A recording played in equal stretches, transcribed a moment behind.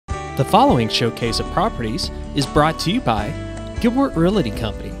The following showcase of properties is brought to you by Gilbert Realty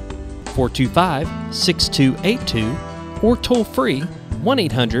Company, 425-6282, or toll free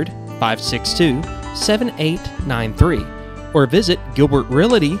 1-800-562-7893, or visit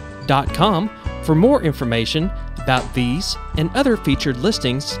gilbertrealty.com for more information about these and other featured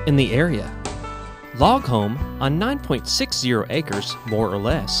listings in the area. Log home on 9.60 acres, more or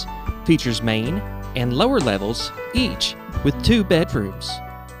less, features main and lower levels, each with 2 bedrooms,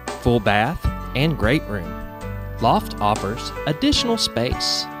 full bath and great room. Loft offers additional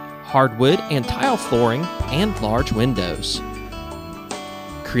space, hardwood and tile flooring, and large windows.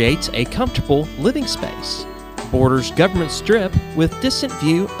 Creates a comfortable living space. Borders Government Strip with distant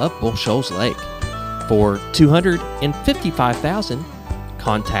view of Bull Shoals Lake. For $255,000,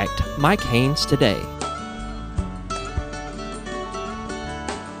 contact Mike Haynes today.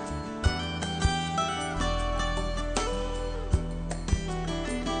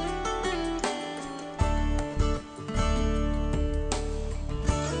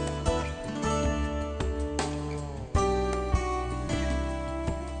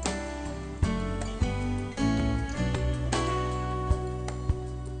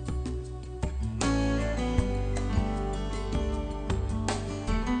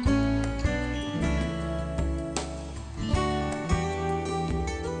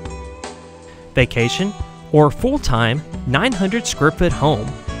 Vacation or full-time 900 square foot home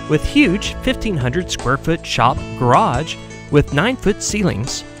with huge 1,500 square foot shop garage with 9-foot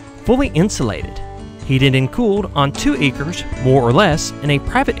ceilings, fully insulated, heated and cooled on 2 acres, more or less, in a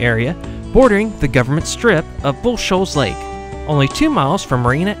private area bordering the government strip of Bull Shoals Lake, only 2 miles from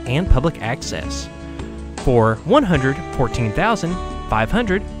marina and public access. For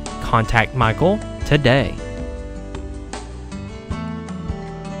 $114,500, contact Michael today.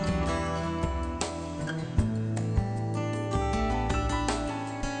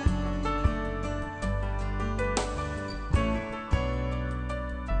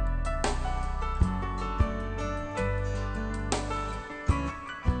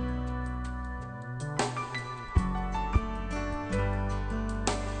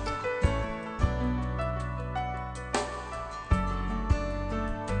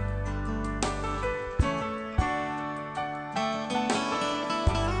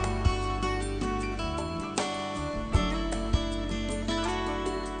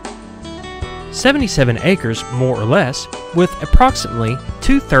 "77 acres, more or less, with approximately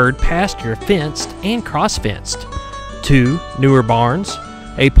 2/3 pasture fenced and cross-fenced, 2 newer barns,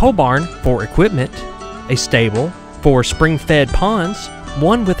 a pole barn for equipment, a stable, 4 spring-fed ponds,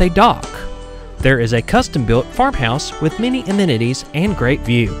 1 with a dock. There is a custom-built farmhouse with many amenities and great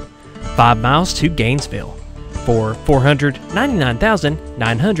view, 5 miles to Gainesville. For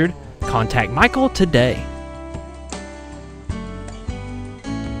 $499,900, contact Michael today."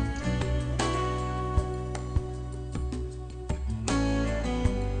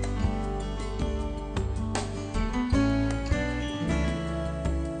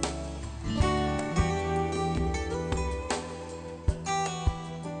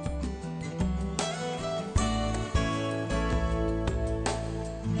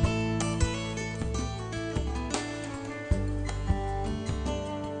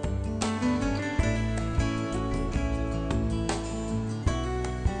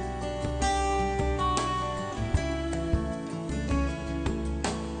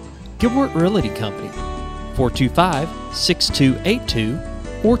 Gilbert Realty Company, 425-6282,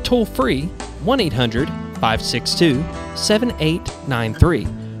 or toll free 1-800-562-7893,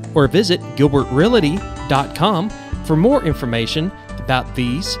 or visit gilbertrealty.com for more information about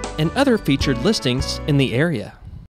these and other featured listings in the area.